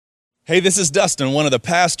Hey, this is Dustin, one of the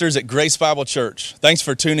pastors at Grace Bible Church. Thanks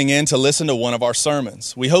for tuning in to listen to one of our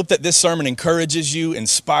sermons. We hope that this sermon encourages you,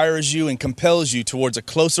 inspires you, and compels you towards a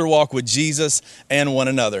closer walk with Jesus and one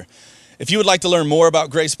another. If you would like to learn more about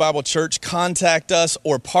Grace Bible Church, contact us,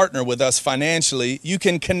 or partner with us financially, you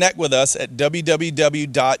can connect with us at www.gbc.life.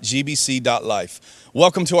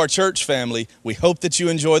 Welcome to our church family. We hope that you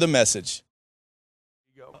enjoy the message.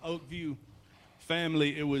 Oakview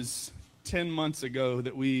family, it was 10 months ago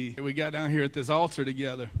that we got down here at this altar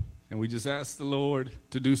together, and we just asked the Lord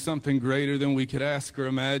to do something greater than we could ask or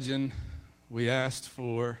imagine. We asked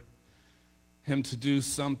for Him to do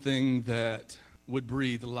something that would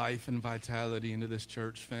breathe life and vitality into this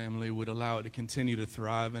church family, would allow it to continue to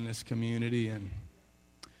thrive in this community. And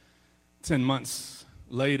 10 months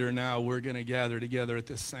later now, we're going to gather together at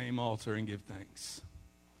this same altar and give thanks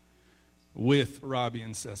with Robbie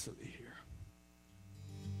and Cecily here.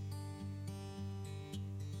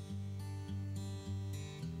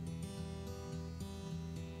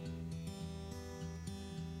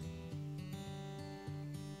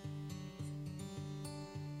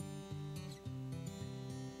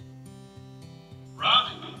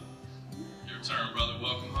 Robbie, your turn, brother.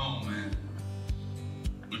 Welcome home, man.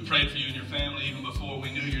 We prayed for you and your family even before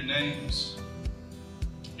we knew your names.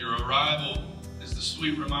 Your arrival is the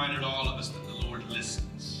sweet reminder to all of us that the Lord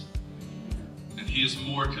listens. And He is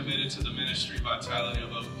more committed to the ministry vitality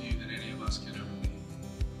of Oakview than any of us can ever be.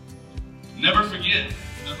 Never forget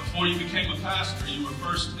that before you became a pastor, you were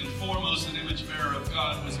first and foremost an image bearer of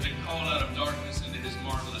God who has been called out of darkness into His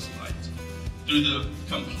marvelous light through the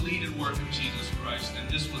completed work of Jesus Christ. And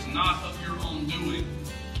this was not of your own doing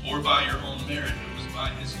or by your own merit. It was by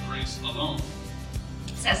His grace alone.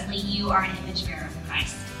 Cecily, you are an image bearer of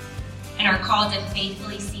Christ and are called to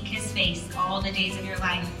faithfully seek His face all the days of your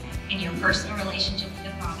life in your personal relationship with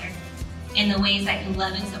the Father, in the ways that you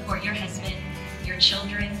love and support your husband, your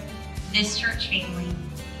children, this church family,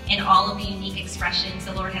 and all of the unique expressions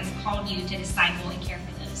the Lord has called you to disciple and care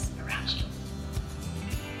for those around you.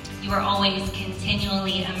 You are always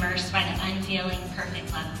continually immersed by the unfailing,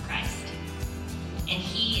 perfect love of Christ. And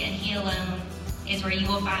He alone is where you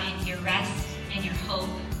will find your rest and your hope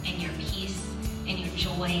and your peace and your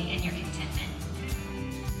joy and your contentment.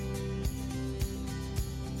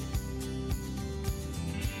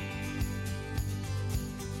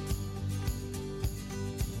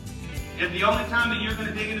 If the only time that you're going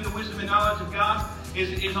to dig into the wisdom and knowledge of God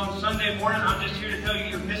is on Sunday morning, I'm just here to tell you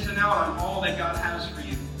you're missing out on all that God has for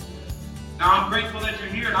you. Now, I'm grateful that you're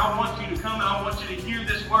here, and I want you to come, and I want you to hear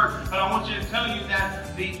this word. But I want you to tell you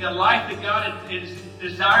that the life that God is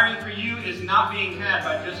desiring for you is not being had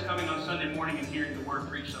by just coming on Sunday morning and hearing the word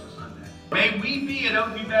preached on Sunday. May we be at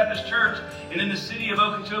Oakview Baptist Church and in the city of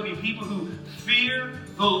Okeechobee people who fear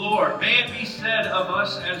the Lord. May it be said of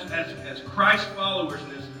us as Christ followers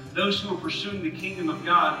and as those who are pursuing the kingdom of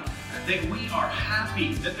God that we are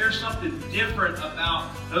happy, that there's something different about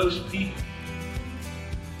those people.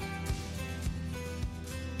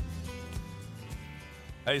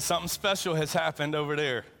 Hey, something special has happened over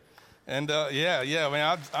there. And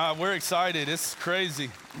we're excited. It's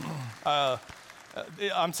crazy. I'm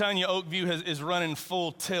telling you, Oakview is running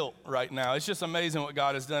full tilt right now. It's just amazing what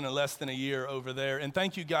God has done in less than a year over there. And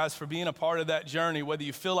thank you guys for being a part of that journey, whether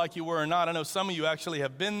you feel like you were or not. I know some of you actually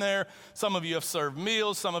have been there. Some of you have served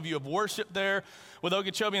meals. Some of you have worshiped there with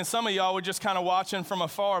Okeechobee. And some of y'all were just kind of watching from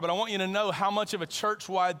afar. But I want you to know how much of a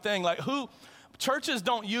church-wide thing, churches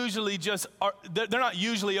don't usually they're not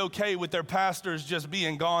usually okay with their pastors just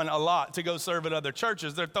being gone a lot to go serve at other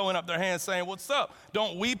churches. They're throwing up their hands saying, "What's up?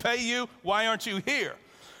 Don't we pay you? Why aren't you here?"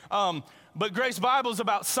 But Grace Bible is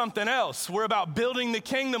about something else. We're about building the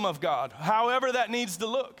kingdom of God, however that needs to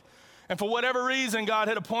look. And for whatever reason, God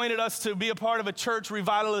had appointed us to be a part of a church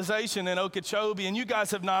revitalization in Okeechobee. And you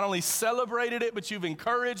guys have not only celebrated it, but you've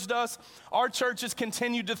encouraged us. Our church has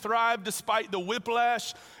continued to thrive despite the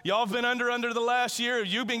whiplash y'all have been under the last year.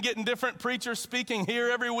 You've been getting different preachers speaking here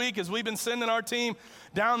every week as we've been sending our team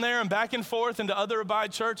down there and back and forth into other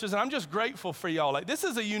Abide churches. And I'm just grateful for y'all. This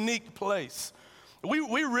is a unique place. We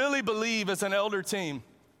really believe as an elder team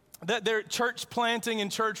that their church planting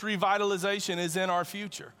and church revitalization is in our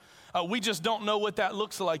future. We just don't know what that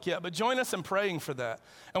looks like yet, but join us in praying for that.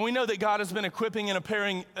 And we know that God has been equipping and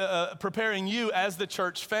preparing you as the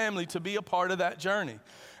church family to be a part of that journey.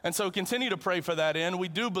 And so continue to pray for that end. We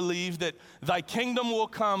do believe that thy kingdom will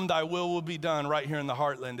come, thy will be done right here in the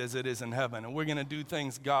heartland as it is in heaven. And we're going to do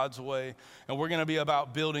things God's way, and we're going to be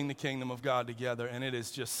about building the kingdom of God together. And it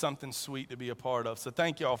is just something sweet to be a part of. So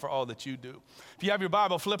thank you all for all that you do. If you have your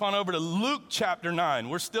Bible, flip on over to Luke chapter 9.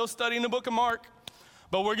 We're still studying the book of Mark,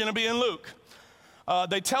 but we're going to be in Luke.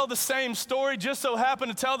 They tell the same story, just so happen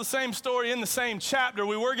to tell the same story in the same chapter.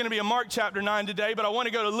 We were going to be in Mark chapter 9 today, but I want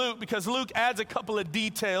to go to Luke because Luke adds a couple of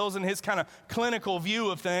details in his kind of clinical view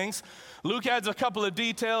of things. Luke adds a couple of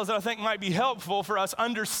details that I think might be helpful for us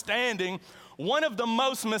understanding one of the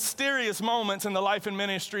most mysterious moments in the life and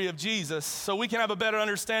ministry of Jesus, so we can have a better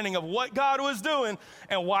understanding of what God was doing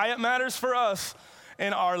and why it matters for us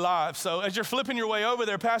in our lives. So as you're flipping your way over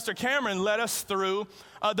there, Pastor Cameron led us through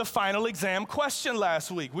the final exam question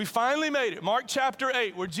last week. We finally made it. Mark chapter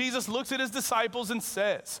 8, where Jesus looks at his disciples and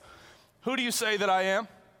says, "Who do you say that I am?"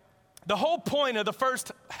 The whole point of the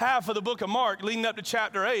first half of the book of Mark leading up to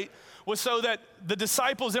chapter 8 was so that the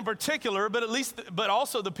disciples in particular, but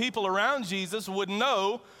also the people around Jesus would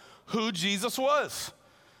know who Jesus was.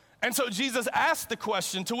 And so Jesus asked the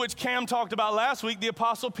question to which Cam talked about last week, the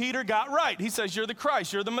Apostle Peter got right. He says, "You're the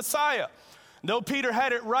Christ, you're the Messiah." Though Peter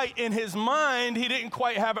had it right in his mind, he didn't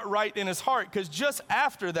quite have it right in his heart, because just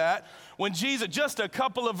after that, when Jesus, just a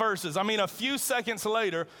couple of verses, a few seconds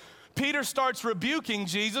later, Peter starts rebuking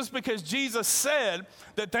Jesus because Jesus said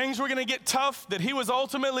that things were going to get tough, that he was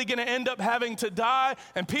ultimately going to end up having to die.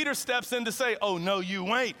 And Peter steps in to say, "Oh, no,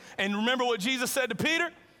 you ain't." And remember what Jesus said to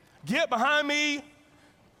Peter? "Get behind me."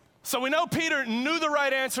 So we know Peter knew the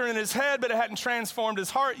right answer in his head, but it hadn't transformed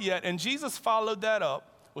his heart yet. And Jesus followed that up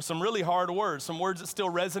with some really hard words, some words that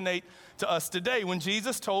still resonate to us today. When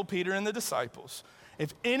Jesus told Peter and the disciples,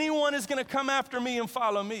 "If anyone is going to come after me and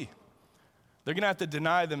follow me, they're going to have to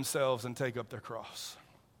deny themselves and take up their cross."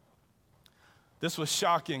 This was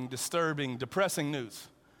shocking, disturbing, depressing news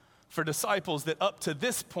for disciples that up to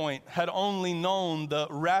this point had only known the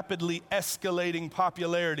rapidly escalating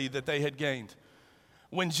popularity that they had gained.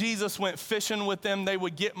 When Jesus went fishing with them, they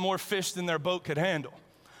would get more fish than their boat could handle.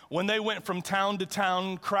 When they went from town to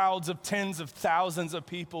town, crowds of tens of thousands of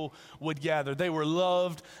people would gather. They were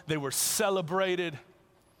loved, they were celebrated.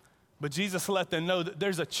 But Jesus let them know that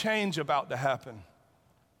there's a change about to happen.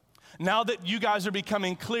 Now that you guys are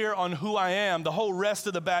becoming clear on who I am, the whole rest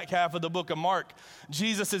of the back half of the book of Mark,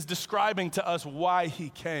 Jesus is describing to us why he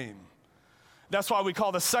came. That's why we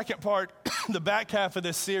call the second part, the back half of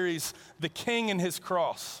this series, The King and His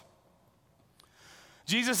Cross.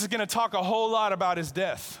 Jesus is going to talk a whole lot about his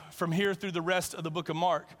death from here through the rest of the book of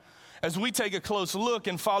Mark. As we take a close look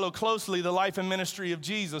and follow closely the life and ministry of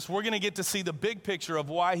Jesus, we're going to get to see the big picture of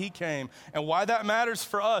why he came and why that matters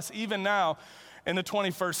for us even now in the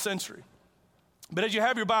 21st century. But as you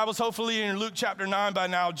have your Bibles, hopefully in Luke chapter 9 by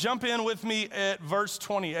now, jump in with me at verse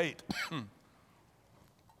 28.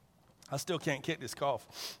 I still can't kick this cough.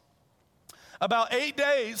 About 8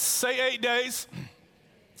 days, say 8 days.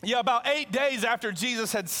 Yeah, about 8 days after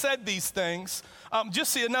Jesus had said these things,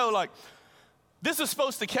 just so you know, this is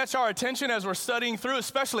supposed to catch our attention as we're studying through,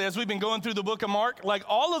 especially as we've been going through the book of Mark.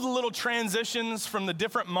 All of the little transitions from the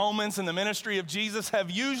different moments in the ministry of Jesus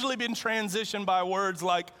have usually been transitioned by words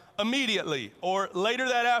like immediately, or later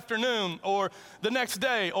that afternoon, or the next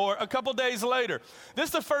day, or a couple days later. This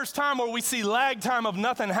is the first time where we see lag time of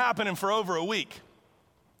nothing happening for over a week.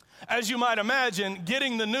 As you might imagine,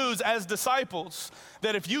 getting the news as disciples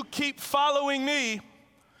that if you keep following me,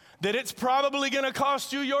 that it's probably going to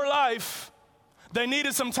cost you your life. They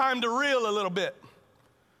needed some time to reel a little bit.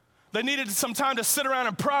 They needed some time to sit around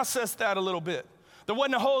and process that a little bit. There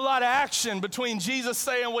wasn't a whole lot of action between Jesus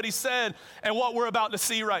saying what he said and what we're about to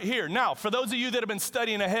see right here. Now, for those of you that have been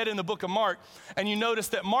studying ahead in the book of Mark, and you notice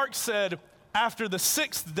that Mark said after the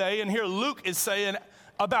 6th day, and here Luke is saying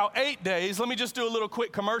about 8 days. Let me just do a little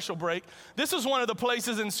quick commercial break. This is one of the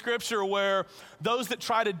places in Scripture where those that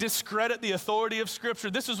try to discredit the authority of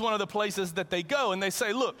Scripture, this is one of the places that they go and they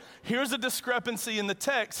say, look, here's a discrepancy in the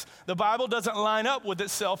text. The Bible doesn't line up with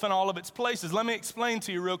itself in all of its places. Let me explain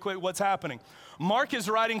to you real quick what's happening. Mark is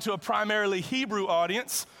writing to a primarily Hebrew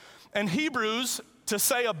audience, and Hebrews, to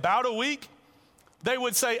say about a week, they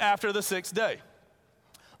would say after the 6th day.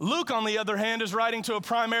 Luke, on the other hand, is writing to a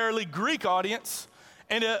primarily Greek audience.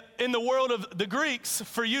 And in the world of the Greeks,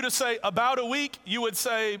 for you to say about a week, you would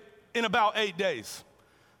say in about 8 days.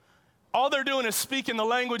 All they're doing is speaking the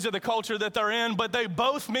language of the culture that they're in, but they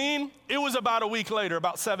both mean it was about a week later,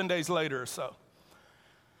 about 7 days later or so.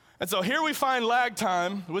 And so here we find lag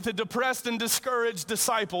time with the depressed and discouraged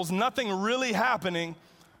disciples, nothing really happening.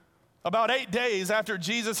 About 8 days after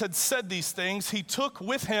Jesus had said these things, he took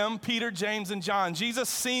with him Peter, James, and John. Jesus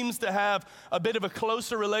seems to have a bit of a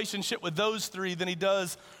closer relationship with those three than he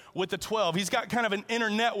does with the 12. He's got kind of an inner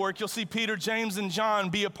network. You'll see Peter, James, and John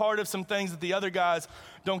be a part of some things that the other guys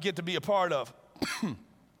don't get to be a part of.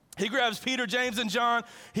 He grabs Peter, James, and John.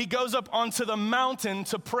 He goes up onto the mountain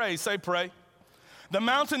to pray. Say pray. The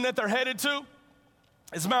mountain that they're headed to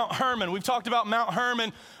is Mount Hermon. We've talked about Mount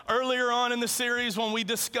Hermon earlier on in the series when we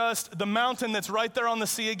discussed the mountain that's right there on the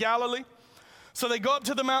Sea of Galilee. So they go up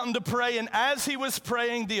to the mountain to pray, and as he was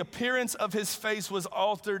praying, the appearance of his face was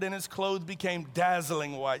altered, and his clothes became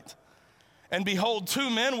dazzling white. And behold, two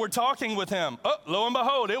men were talking with him. Oh, lo and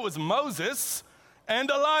behold, it was Moses and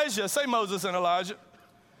Elijah. Say Moses and Elijah.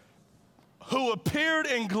 Who appeared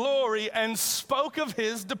in glory and spoke of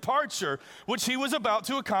his departure, which he was about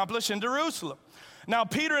to accomplish in Jerusalem. Now,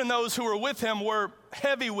 Peter and those who were with him were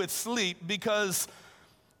heavy with sleep, because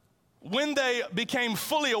when they became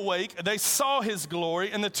fully awake, they saw his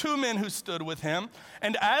glory and the two men who stood with him.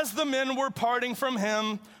 And as the men were parting from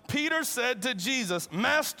him, Peter said to Jesus,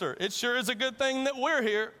 Master, it sure is a good thing that we're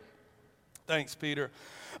here. Thanks, Peter.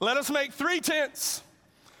 Let us make 3 tents,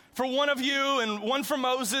 for one of you and one for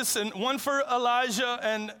Moses and one for Elijah.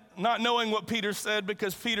 And not knowing what Peter said,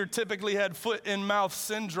 because Peter typically had foot in mouth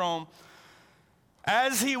syndrome,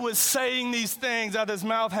 as he was saying these things, out of his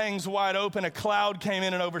mouth hangs wide open, a cloud came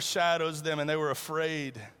in and overshadows them, and they were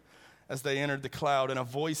afraid as they entered the cloud, and a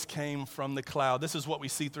voice came from the cloud. This is what we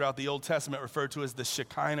see throughout the Old Testament referred to as the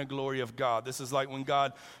Shekinah glory of God. This is like when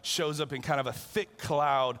God shows up in kind of a thick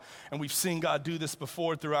cloud, and we've seen God do this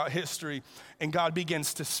before throughout history, and God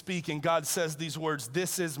begins to speak, and God says these words,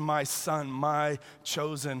 "This is my son, my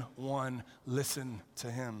chosen one, listen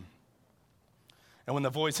to him." And when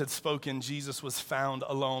the voice had spoken, Jesus was found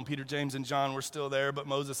alone. Peter, James, and John were still there, but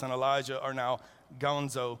Moses and Elijah are now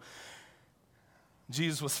gonzo.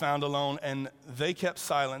 Jesus was found alone, and they kept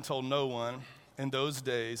silent, told no one in those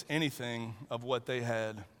days anything of what they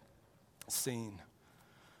had seen.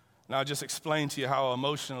 Now, I just explained to you how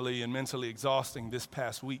emotionally and mentally exhausting this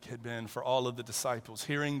past week had been for all of the disciples,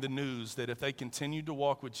 hearing the news that if they continued to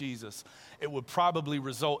walk with Jesus, it would probably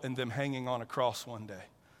result in them hanging on a cross one day,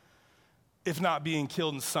 if not being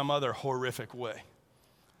killed in some other horrific way.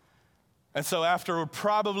 And so after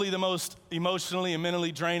probably the most emotionally and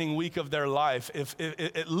mentally draining week of their life, if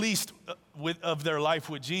at least of their life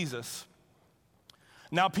with Jesus,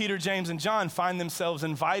 now Peter, James, and John find themselves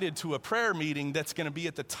invited to a prayer meeting that's going to be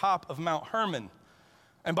at the top of Mount Hermon.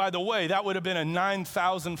 And by the way, that would have been a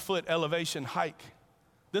 9,000-foot elevation hike.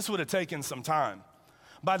 This would have taken some time.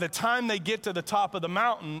 By the time they get to the top of the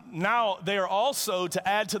mountain, now they are also, to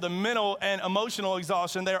add to the mental and emotional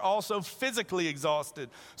exhaustion, they're also physically exhausted.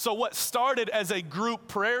 So what started as a group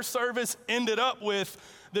prayer service ended up with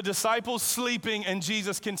the disciples sleeping and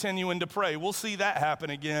Jesus continuing to pray. We'll see that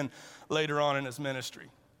happen again later on in his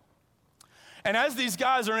ministry. And as these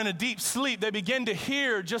guys are in a deep sleep, they begin to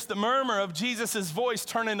hear just the murmur of Jesus' voice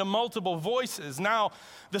turn into multiple voices. Now,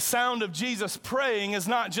 the sound of Jesus praying is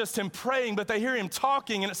not just him praying, but they hear him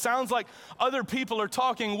talking, and it sounds like other people are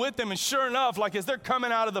talking with them. And sure enough, like as they're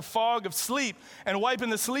coming out of the fog of sleep and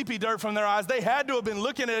wiping the sleepy dirt from their eyes, they had to have been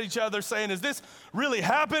looking at each other saying, is this really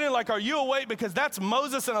happening? Like, are you awake? Because that's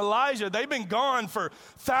Moses and Elijah. They've been gone for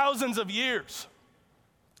thousands of years.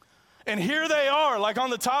 And here they are, like on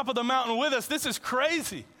the top of the mountain with us. This is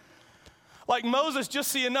crazy. Like Moses,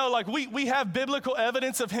 just so you know, like we have biblical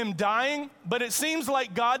evidence of him dying, but it seems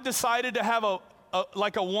like God decided to have a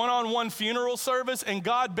one-on-one funeral service, and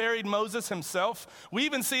God buried Moses himself. We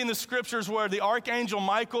even see in the scriptures where the archangel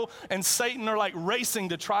Michael and Satan are like racing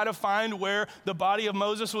to try to find where the body of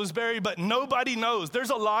Moses was buried, but nobody knows. There's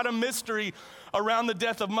a lot of mystery around the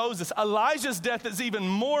death of Moses. Elijah's death is even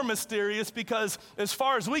more mysterious because as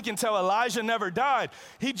far as we can tell, Elijah never died.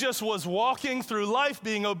 He just was walking through life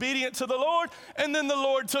being obedient to the Lord, and then the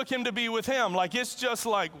Lord took him to be with him. Like, it's just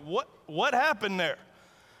like, what happened there?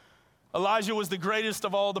 Elijah was the greatest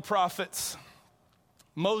of all the prophets.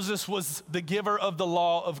 Moses was the giver of the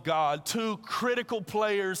law of God, two critical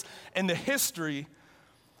players in the history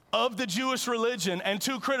of the Jewish religion and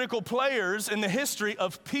two critical players in the history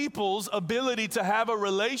of people's ability to have a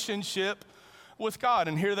relationship with God.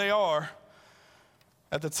 And here they are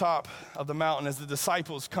at the top of the mountain as the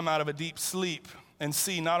disciples come out of a deep sleep and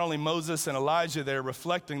see not only Moses and Elijah there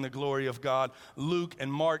reflecting the glory of God. Luke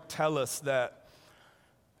and Mark tell us that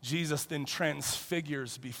Jesus then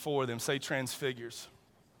transfigures before them. Say transfigures.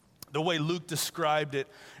 The way Luke described it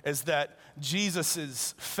is that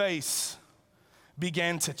Jesus' face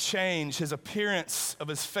began to change. His appearance of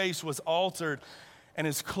his face was altered, and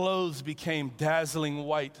his clothes became dazzling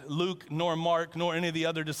white. Luke, nor Mark, nor any of the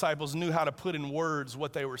other disciples knew how to put in words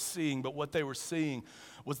what they were seeing, but what they were seeing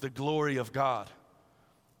was the glory of God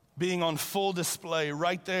being on full display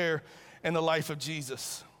right there in the life of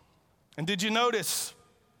Jesus. And did you notice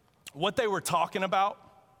what they were talking about?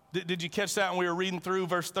 Did you catch that when we were reading through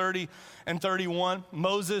verse 30 and 31?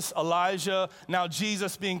 Moses, Elijah, now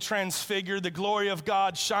Jesus being transfigured, the glory of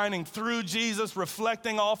God shining through Jesus,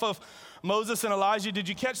 reflecting off of Moses and Elijah. Did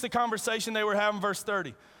you catch the conversation they were having, verse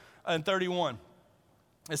 30 and 31?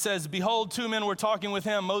 It says, behold, two men were talking with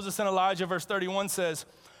him, Moses and Elijah, verse 31 says,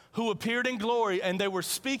 who appeared in glory, and they were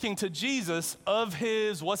speaking to Jesus of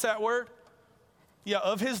his, what's that word? Yeah,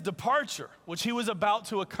 of his departure, which he was about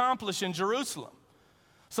to accomplish in Jerusalem.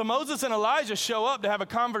 So Moses and Elijah show up to have a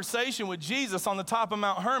conversation with Jesus on the top of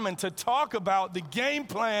Mount Hermon to talk about the game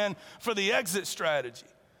plan for the exit strategy.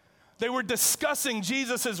 They were discussing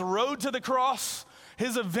Jesus' road to the cross,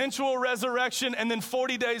 his eventual resurrection, and then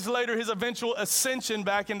 40 days later, his eventual ascension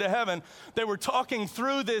back into heaven. They were talking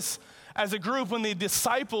through this as a group when the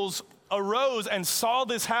disciples arose and saw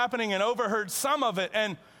this happening and overheard some of it.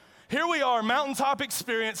 And here we are, mountaintop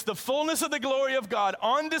experience, the fullness of the glory of God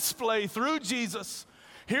on display through Jesus.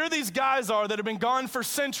 Here these guys are that have been gone for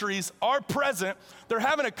centuries, are present. They're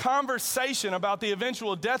having a conversation about the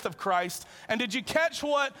eventual death of Christ. And did you catch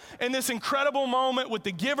what in this incredible moment with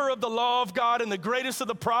the giver of the law of God and the greatest of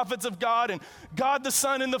the prophets of God and God the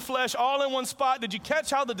Son in the flesh all in one spot? Did you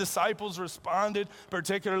catch how the disciples responded,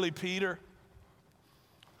 particularly Peter?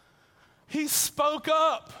 He spoke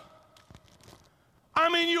up. I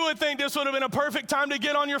mean, you would think this would have been a perfect time to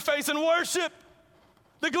get on your face and worship.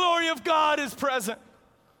 The glory of God is present.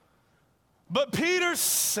 But Peter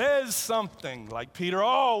says something like Peter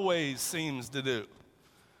always seems to do.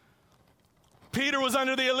 Peter was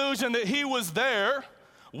under the illusion that he was there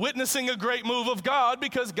witnessing a great move of God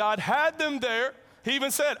because God had them there. He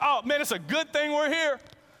even said, oh man, it's a good thing we're here.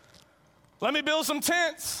 Let me build some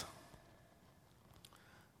tents.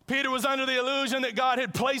 Peter was under the illusion that God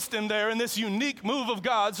had placed him there in this unique move of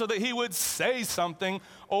God so that he would say something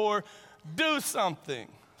or do something.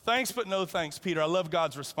 Thanks, but no thanks, Peter. I love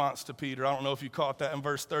God's response to Peter. I don't know if you caught that in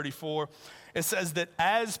verse 34. It says that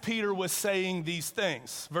as Peter was saying these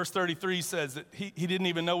things, verse 33 says that he didn't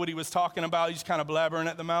even know what he was talking about. He's kind of blabbering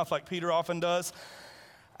at the mouth like Peter often does.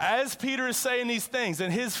 As Peter is saying these things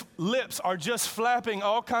and his lips are just flapping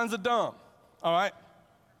all kinds of dumb, all right?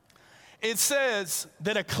 It says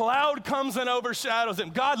that a cloud comes and overshadows him.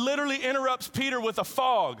 God literally interrupts Peter with a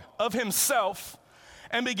fog of himself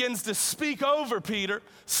and begins to speak over Peter,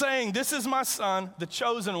 saying, this is my son, the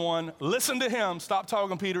chosen one. Listen to him. Stop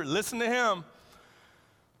talking, Peter. Listen to him.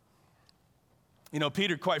 You know,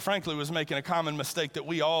 Peter, quite frankly, was making a common mistake that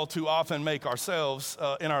we all too often make ourselves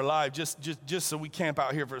in our life, just so we camp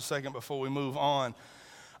out here for a second before we move on.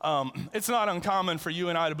 It's not uncommon for you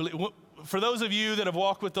and I to believe. For those of you that have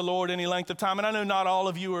walked with the Lord any length of time, and I know not all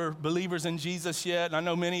of you are believers in Jesus yet, and I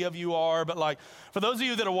know many of you are, but like for those of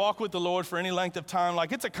you that have walked with the Lord for any length of time,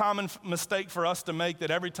 like it's a common mistake for us to make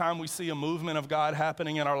that every time we see a movement of God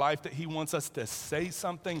happening in our life that he wants us to say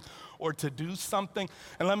something or to do something.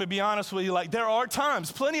 And let me be honest with you, like there are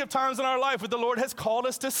times, plenty of times in our life where the Lord has called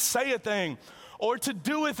us to say a thing or to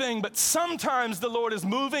do a thing, but sometimes the Lord is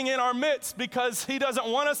moving in our midst because he doesn't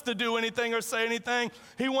want us to do anything or say anything.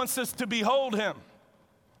 He wants us to behold him.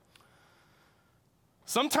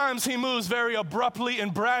 Sometimes he moves very abruptly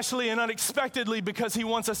and brashly and unexpectedly because he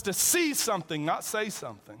wants us to see something, not say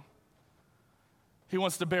something. He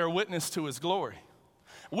wants to bear witness to his glory.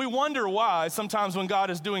 We wonder why sometimes when God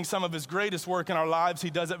is doing some of his greatest work in our lives, he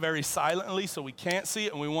does it very silently so we can't see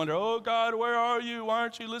it. And we wonder, oh God, where are you? Why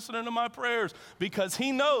aren't you listening to my prayers? Because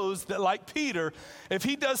he knows that like Peter, if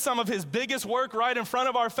he does some of his biggest work right in front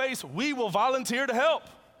of our face, we will volunteer to help.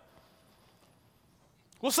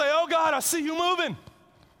 We'll say, oh God, I see you moving.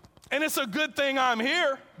 And it's a good thing I'm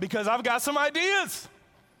here because I've got some ideas.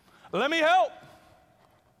 Let me help.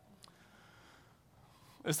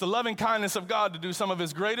 It's the loving kindness of God to do some of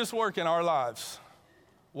his greatest work in our lives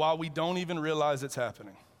while we don't even realize it's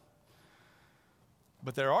happening.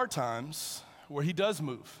 But there are times where he does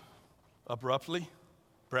move abruptly,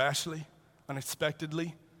 brashly,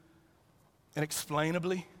 unexpectedly,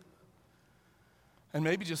 inexplainably. And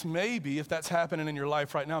maybe, just maybe, if that's happening in your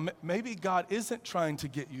life right now, maybe God isn't trying to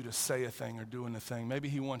get you to say a thing or doing a thing. Maybe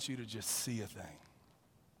he wants you to just see a thing.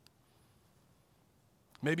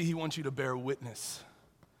 Maybe he wants you to bear witness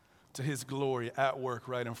to his glory at work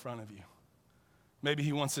right in front of you. Maybe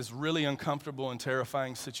he wants this really uncomfortable and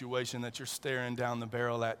terrifying situation that you're staring down the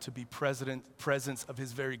barrel at to be presence of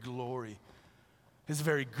his very glory, his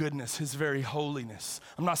very goodness, his very holiness.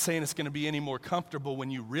 I'm not saying it's going to be any more comfortable when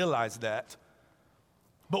you realize that.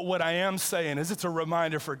 But what I am saying is it's a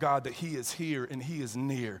reminder for God that he is here and he is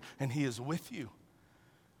near and he is with you.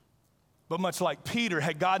 But much like Peter,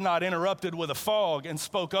 had God not interrupted with a fog and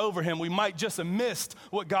spoke over him, we might just have missed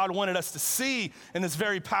what God wanted us to see in this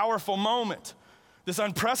very powerful moment, this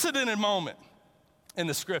unprecedented moment in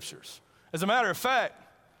the scriptures. As a matter of fact,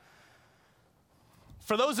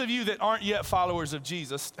 for those of you that aren't yet followers of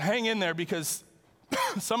Jesus, hang in there because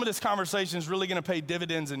some of this conversation is really going to pay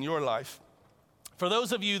dividends in your life. For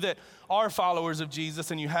those of you that are followers of Jesus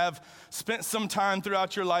and you have spent some time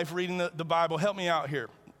throughout your life reading the Bible, help me out here.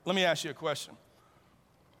 Let me ask you a question.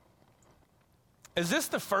 Is this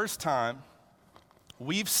the first time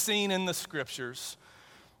we've seen in the scriptures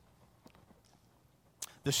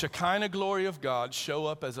the Shekinah glory of God show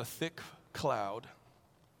up as a thick cloud,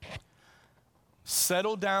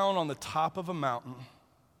 settle down on the top of a mountain,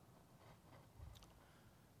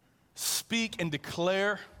 speak and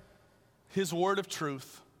declare his word of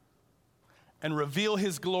truth, and reveal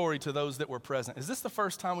his glory to those that were present? Is this the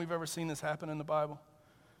first time we've ever seen this happen in the Bible?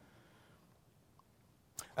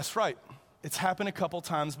 That's right. It's happened a couple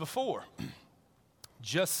times before.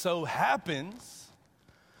 Just so happens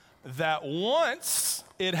that once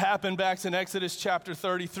it happened back in Exodus chapter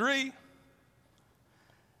 33,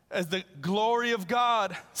 as the glory of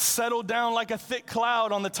God settled down like a thick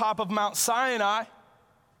cloud on the top of Mount Sinai.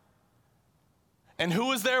 And who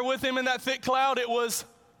was there with him in that thick cloud? It was,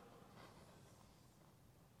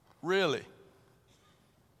 really?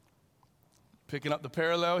 Picking up the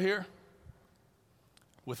parallel here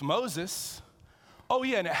with Moses. Oh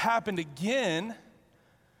yeah, and it happened again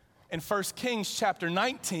in 1 Kings chapter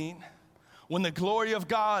 19 when the glory of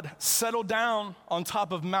God settled down on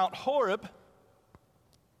top of Mount Horeb,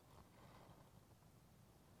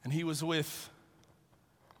 and he was with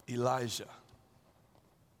Elijah.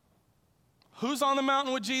 Who's on the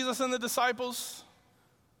mountain with Jesus and the disciples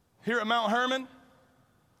here at Mount Hermon?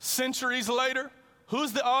 Centuries later,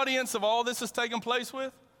 who's the audience of all this is taking place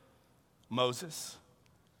with? Moses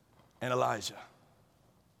and Elijah.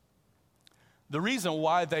 The reason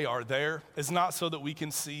why they are there is not so that we can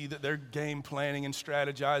see that they're game planning and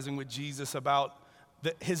strategizing with Jesus about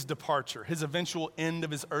his departure, his eventual end of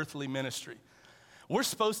his earthly ministry. We're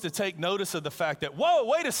supposed to take notice of the fact that, whoa,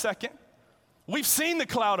 wait a second. We've seen the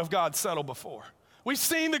cloud of God settle before. We've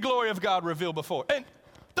seen the glory of God revealed before. And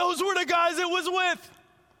those were the guys it was with.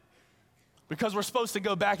 Because we're supposed to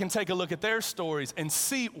go back and take a look at their stories and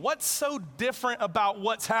see what's so different about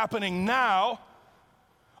what's happening now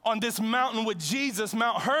on this mountain with Jesus,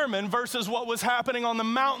 Mount Hermon, versus what was happening on the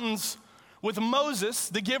mountains with Moses,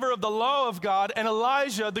 the giver of the law of God, and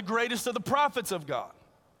Elijah, the greatest of the prophets of God.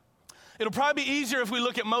 It'll probably be easier if we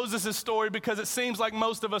look at Moses' story because it seems like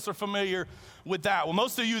most of us are familiar with that. Well,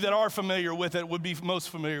 most of you that are familiar with it would be most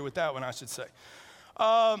familiar with that one, I should say.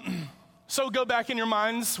 So go back in your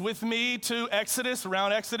minds with me to Exodus,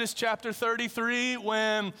 around Exodus chapter 33,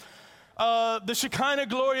 when the Shekinah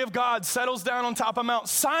glory of God settles down on top of Mount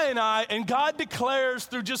Sinai, and God declares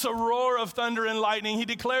through just a roar of thunder and lightning, he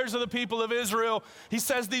declares to the people of Israel, he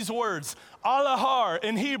says these words, Alahar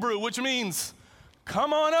in Hebrew, which means,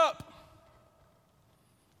 come on up.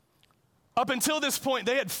 Up until this point,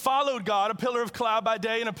 they had followed God, a pillar of cloud by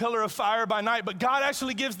day and a pillar of fire by night, but God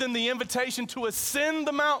actually gives them the invitation to ascend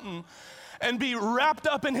the mountain and be wrapped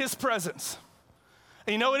up in his presence.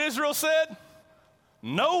 And you know what Israel said?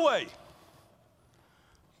 No way.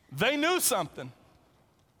 They knew something.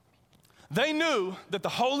 They knew that the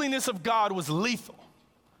holiness of God was lethal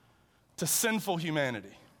to sinful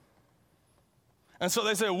humanity. And so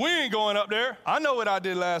they said, we ain't going up there. I know what I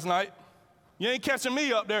did last night. You ain't catching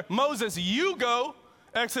me up there. Moses, you go,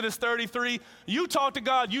 Exodus 33, you talk to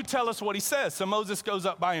God, you tell us what he says. So Moses goes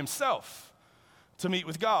up by himself to meet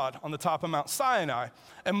with God on the top of Mount Sinai.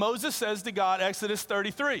 And Moses says to God, Exodus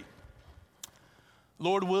 33,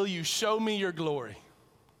 Lord, will you show me your glory?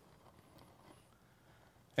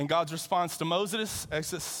 And God's response to Moses,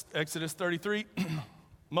 Exodus 33,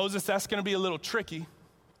 Moses, that's going to be a little tricky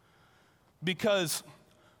because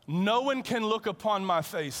no one can look upon my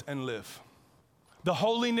face and live. The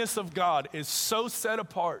holiness of God is so set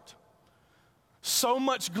apart, so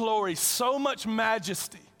much glory, so much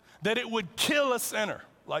majesty, that it would kill a sinner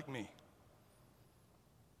like me.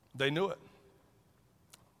 They knew it,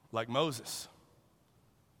 like Moses.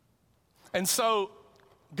 And so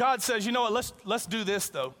God says, you know what, let's do this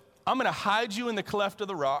though. I'm gonna hide you in the cleft of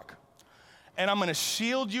the rock, and I'm gonna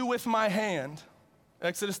shield you with my hand,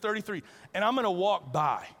 Exodus 33, and I'm gonna walk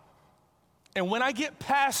by. And when I get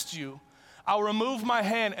past you, I'll remove my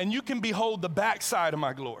hand and you can behold the backside of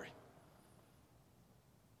my glory.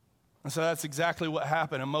 And so that's exactly what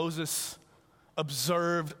happened. And Moses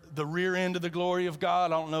observed the rear end of the glory of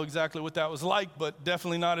God. I don't know exactly what that was like, but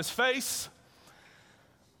definitely not his face.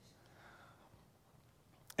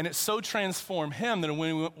 And it so transformed him that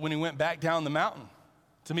when he went back down the mountain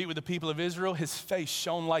to meet with the people of Israel, his face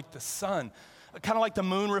shone like the sun. Kind of like the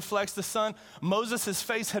moon reflects the sun. Moses'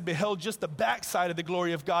 face had beheld just the backside of the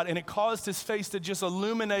glory of God, and it caused his face to just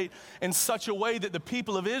illuminate in such a way that the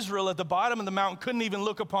people of Israel at the bottom of the mountain couldn't even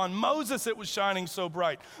look upon Moses. It was shining so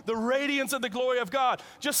bright. The radiance of the glory of God,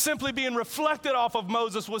 just simply being reflected off of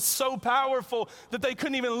Moses, was so powerful that they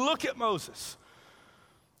couldn't even look at Moses.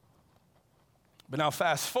 But now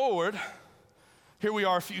fast forward, here we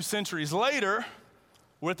are a few centuries later.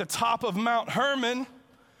 We're at the top of Mount Hermon.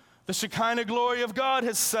 The Shekinah glory of God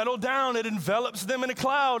has settled down. It envelops them in a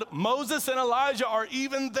cloud. Moses and Elijah are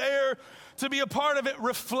even there to be a part of it,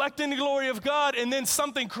 reflecting the glory of God. And then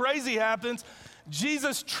something crazy happens.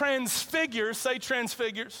 Jesus transfigures, say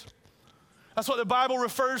transfigures. That's what the Bible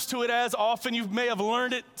refers to it as. Often you may have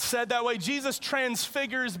learned it said that way. Jesus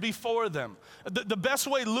transfigures before them. The best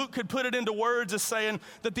way Luke could put it into words is saying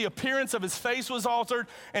that the appearance of his face was altered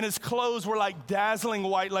and his clothes were like dazzling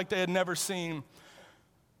white, like they had never seen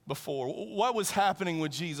before. What was happening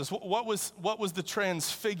with Jesus? What was the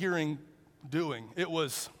transfiguring doing? It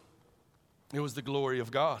was the glory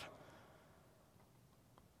of God.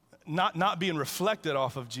 Not being reflected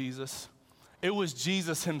off of Jesus. It was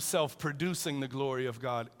Jesus himself producing the glory of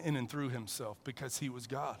God in and through himself because he was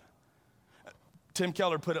God. Tim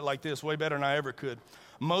Keller put it like this, way better than I ever could.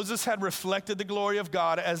 Moses had reflected the glory of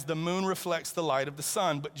God as the moon reflects the light of the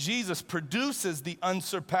sun, but Jesus produces the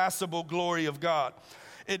unsurpassable glory of God.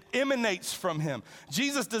 It emanates from him.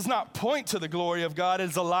 Jesus does not point to the glory of God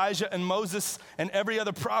as Elijah and Moses and every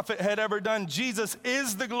other prophet had ever done. Jesus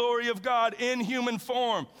is the glory of God in human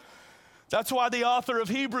form. That's why the author of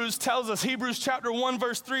Hebrews tells us, Hebrews chapter 1,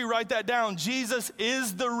 verse 3, write that down. Jesus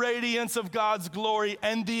is the radiance of God's glory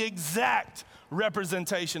and the exact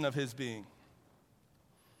representation of his being.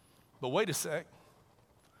 But wait a sec.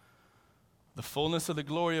 The fullness of the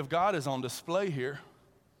glory of God is on display here.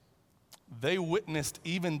 They witnessed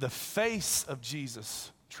even the face of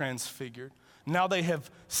Jesus transfigured. Now they have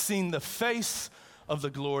seen the face of the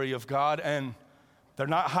glory of God, and they're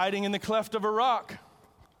not hiding in the cleft of a rock.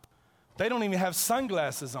 They don't even have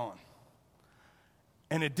sunglasses on.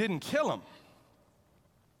 And it didn't kill them.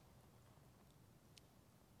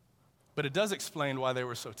 But it does explain why they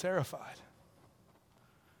were so terrified.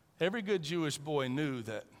 Every good Jewish boy knew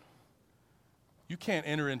that you can't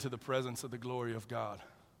enter into the presence of the glory of God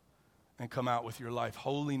and come out with your life.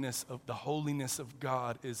 The holiness of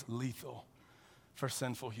God is lethal for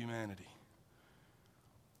sinful humanity.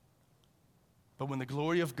 But when the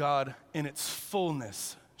glory of God in its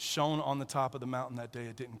fullness shone on the top of the mountain that day,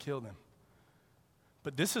 it didn't kill them.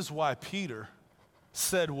 But this is why Peter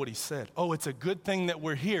said what he said. Oh, it's a good thing that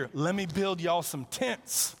we're here. Let me build y'all some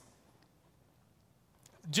tents.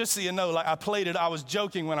 Just so you know, like I was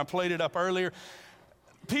joking when I played it up earlier.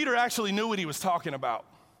 Peter actually knew what he was talking about.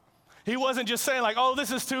 He wasn't just saying like, oh, this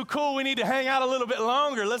is too cool. We need to hang out a little bit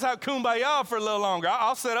longer. Let's have kumbaya for a little longer.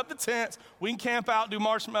 I'll set up the tents. We can camp out, do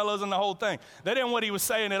marshmallows and the whole thing. That ain't what he was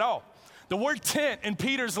saying at all. The word tent in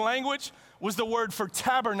Peter's language was the word for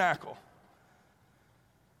tabernacle.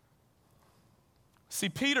 See,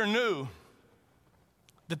 Peter knew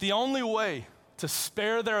that the only way to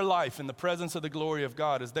spare their life in the presence of the glory of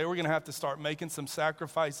God is they were going to have to start making some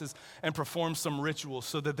sacrifices and perform some rituals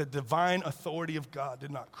so that the divine authority of God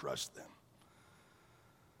did not crush them.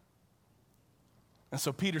 And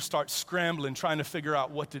so Peter starts scrambling, trying to figure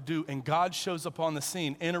out what to do, and God shows up on the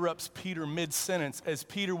scene, interrupts Peter mid-sentence as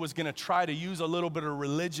Peter was going to try to use a little bit of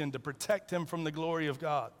religion to protect him from the glory of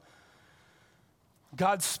God.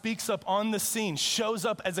 God speaks up on the scene, shows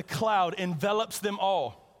up as a cloud, envelops them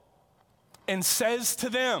all, and says to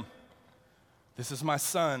them, "This is my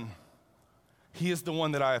son. He is the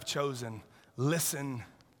one that I have chosen. Listen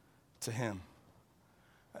to him."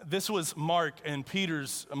 This was Mark and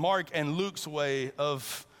Luke's way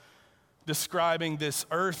of describing this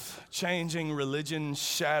earth-changing,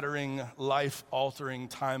 religion-shattering, life-altering,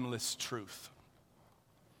 timeless truth.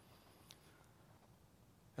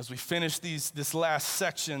 As we finish this last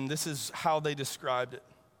section, this is how they described it.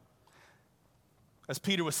 As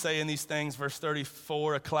Peter was saying these things, verse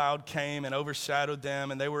 34, a cloud came and overshadowed them,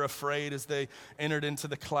 and they were afraid as they entered into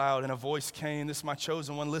the cloud. And a voice came, "This is my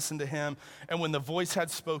chosen one, listen to him." And when the voice had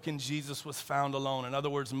spoken, Jesus was found alone. In other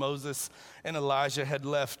words, Moses and Elijah had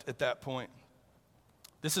left at that point.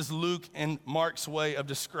 This is Luke and Mark's way of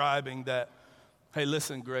describing that, hey,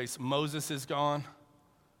 listen, Grace, Moses is gone,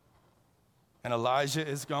 and Elijah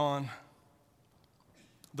is gone.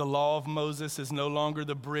 The law of Moses is no longer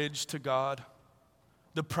the bridge to God.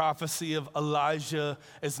 The prophecy of Elijah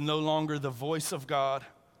is no longer the voice of God.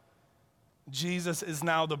 Jesus is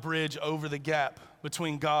now the bridge over the gap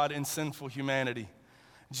between God and sinful humanity.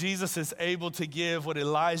 Jesus is able to give what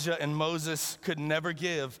Elijah and Moses could never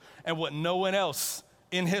give and what no one else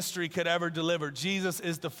in history could ever deliver. Jesus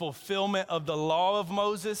is the fulfillment of the law of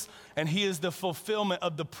Moses, and he is the fulfillment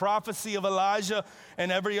of the prophecy of Elijah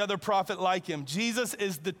and every other prophet like him. Jesus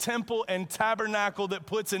is the temple and tabernacle that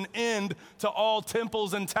puts an end to all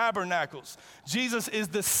temples and tabernacles. Jesus is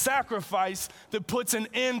the sacrifice that puts an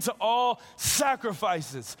end to all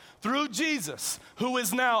sacrifices. Through Jesus, who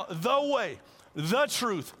is now the way, the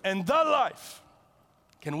truth, and the life,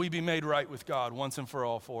 can we be made right with God once and for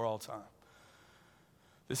all time.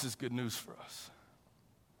 This is good news for us.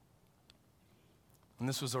 And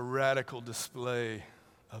this was a radical display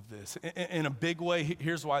of this. In a big way,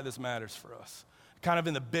 here's why this matters for us. Kind of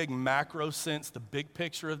in the big macro sense, the big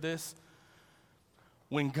picture of this.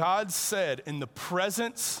 When God said in the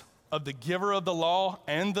presence of the giver of the law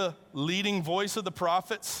and the leading voice of the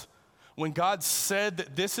prophets, when God said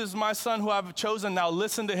that this is my son who I've chosen, now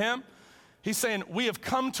listen to him, he's saying, we have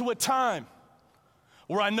come to a time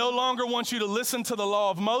where I no longer want you to listen to the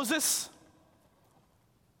law of Moses.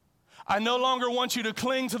 I no longer want you to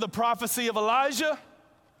cling to the prophecy of Elijah,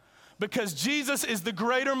 because Jesus is the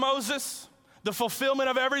greater Moses, the fulfillment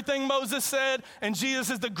of everything Moses said, and Jesus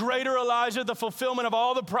is the greater Elijah, the fulfillment of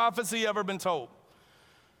all the prophecy ever been told.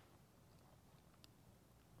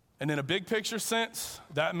 And in a big picture sense,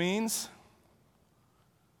 that means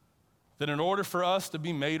that in order for us to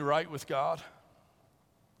be made right with God,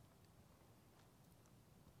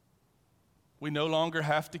 we no longer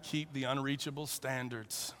have to keep the unreachable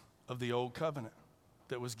standards of the old covenant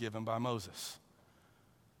that was given by Moses.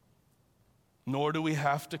 Nor do we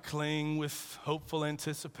have to cling with hopeful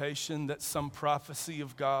anticipation that some prophecy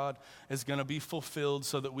of God is going to be fulfilled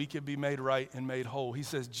so that we can be made right and made whole. He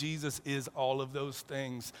says Jesus is all of those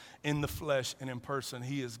things in the flesh and in person.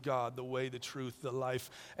 He is God, the way, the truth, the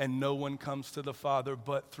life, and no one comes to the Father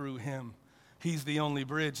but through him. He's the only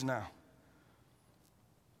bridge now.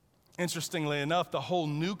 Interestingly enough, the whole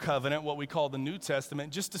New Covenant, what we call the New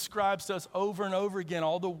Testament, just describes to us over and over again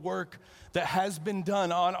all the work that has been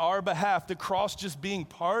done on our behalf, the cross just being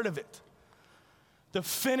part of it. The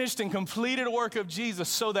finished and completed work of Jesus,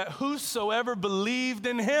 so that whosoever believed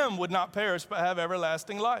in him would not perish but have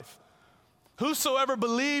everlasting life. Whosoever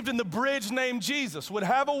believed in the bridge named Jesus would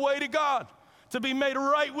have a way to God, to be made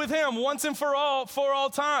right with him once and for all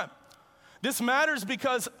time. This matters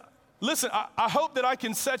because, listen, I hope that I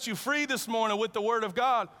can set you free this morning with the word of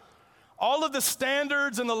God. All of the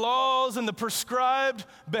standards and the laws and the prescribed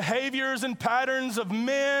behaviors and patterns of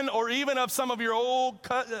men, or even of some of your old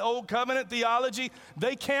covenant theology,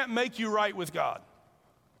 they can't make you right with God.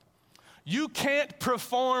 You can't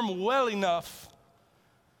perform well enough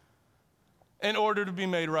in order to be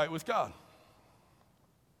made right with God.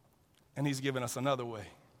 And he's given us another way.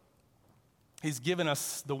 He's given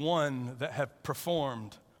us the one that have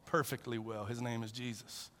performed perfectly well. His name is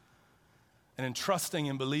Jesus. And in trusting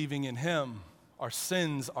and believing in him, our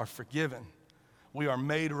sins are forgiven. We are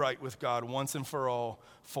made right with God once and for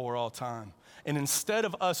all time. And instead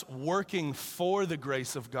of us working for the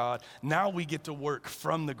grace of God, now we get to work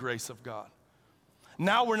from the grace of God.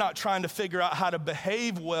 Now we're not trying to figure out how to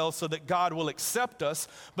behave well so that God will accept us,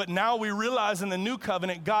 but now we realize in the new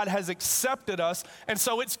covenant, God has accepted us, and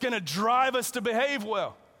so it's going to drive us to behave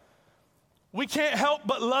well. We can't help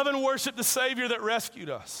but love and worship the Savior that rescued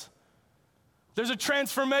us. There's a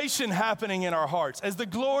transformation happening in our hearts as the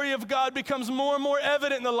glory of God becomes more and more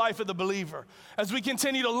evident in the life of the believer, as we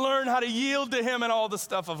continue to learn how to yield to him in all the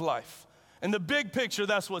stuff of life. In the big picture,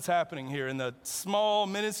 that's what's happening here. In the small,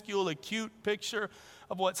 minuscule, acute picture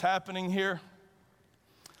of what's happening here,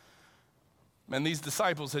 man, these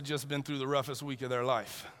disciples had just been through the roughest week of their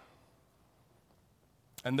life.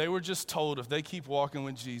 And they were just told if they keep walking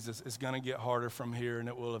with Jesus, it's going to get harder from here, and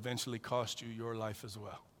it will eventually cost you your life as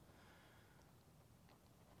well.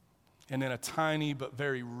 And in a tiny but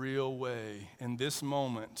very real way, in this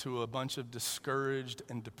moment, to a bunch of discouraged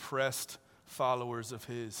and depressed followers of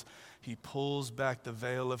his, he pulls back the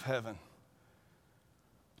veil of heaven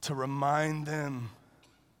to remind them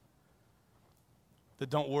that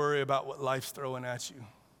don't worry about what life's throwing at you.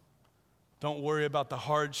 Don't worry about the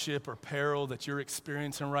hardship or peril that you're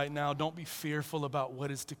experiencing right now. Don't be fearful about what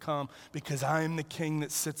is to come, because I am the king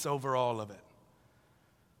that sits over all of it.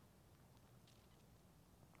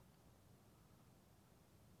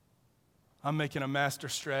 I'm making a master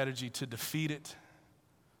strategy to defeat it.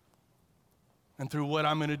 And through what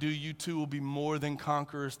I'm going to do, you too will be more than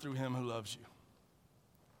conquerors through him who loves you.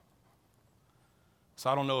 So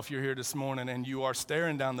I don't know if you're here this morning and you are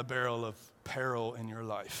staring down the barrel of peril in your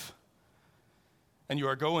life. and you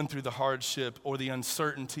are going through the hardship or the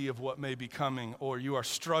uncertainty of what may be coming, or you are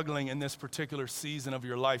struggling in this particular season of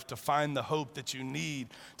your life to find the hope that you need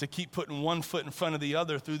to keep putting one foot in front of the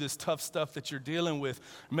other through this tough stuff that you're dealing with,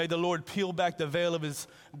 may the Lord peel back the veil of his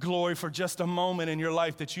glory for just a moment in your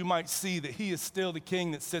life that you might see that he is still the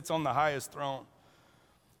king that sits on the highest throne.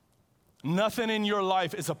 Nothing in your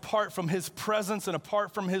life is apart from his presence and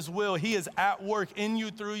apart from his will. He is at work in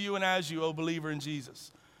you, through you, and as you, O believer in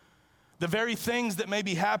Jesus. The very things that may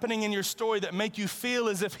be happening in your story that make you feel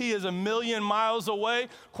as if he is a million miles away,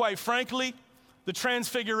 quite frankly, the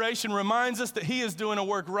transfiguration reminds us that he is doing a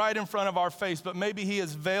work right in front of our face, but maybe he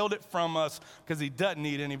has veiled it from us because he doesn't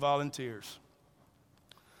need any volunteers.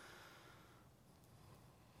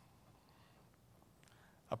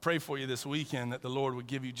 I pray for you this weekend that the Lord would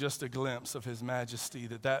give you just a glimpse of his majesty,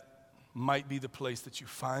 that might be the place that you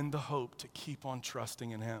find the hope to keep on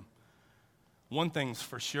trusting in him. One thing's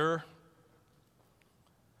for sure,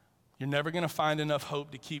 you're never going to find enough hope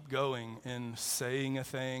to keep going in saying a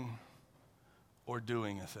thing or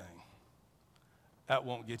doing a thing. That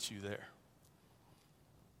won't get you there.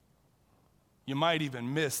 You might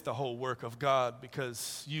even miss the whole work of God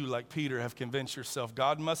because you, like Peter, have convinced yourself,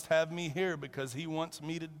 God must have me here because he wants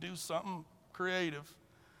me to do something creative.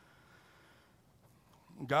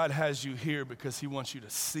 God has you here because he wants you to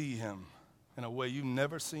see him in a way you've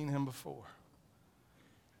never seen him before.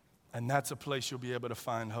 And that's a place you'll be able to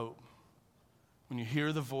find hope. When you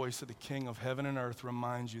hear the voice of the King of heaven and earth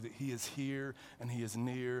remind you that he is here and he is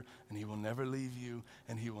near and he will never leave you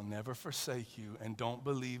and he will never forsake you, and don't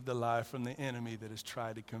believe the lie from the enemy that has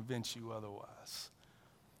tried to convince you otherwise.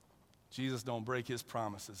 Jesus don't break his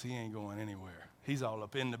promises. He ain't going anywhere. He's all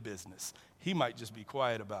up in the business. He might just be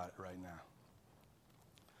quiet about it right now.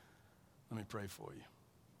 Let me pray for you.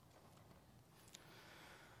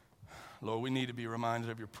 Lord, we need to be reminded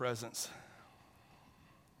of your presence.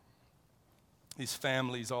 These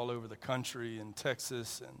families all over the country, in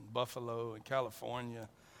Texas and Buffalo and California,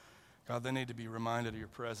 God, they need to be reminded of your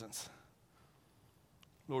presence.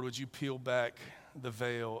 Lord, would you peel back the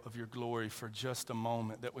veil of your glory for just a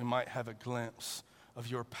moment, that we might have a glimpse of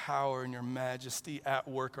your power and your majesty at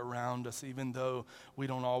work around us, even though we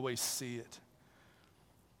don't always see it.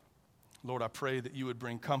 Lord, I pray that you would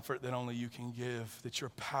bring comfort that only you can give, that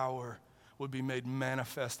your power would be made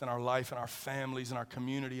manifest in our life, in our families, in our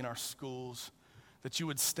community, in our schools, that you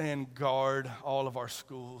would stand guard all of our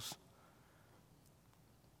schools.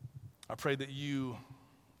 I pray that you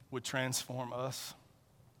would transform us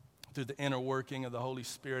through the inner working of the Holy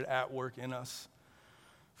Spirit at work in us.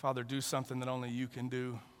 Father, do something that only you can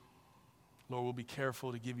do. Lord, we'll be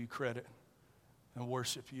careful to give you credit and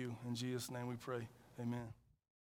worship you. In Jesus' name we pray, amen.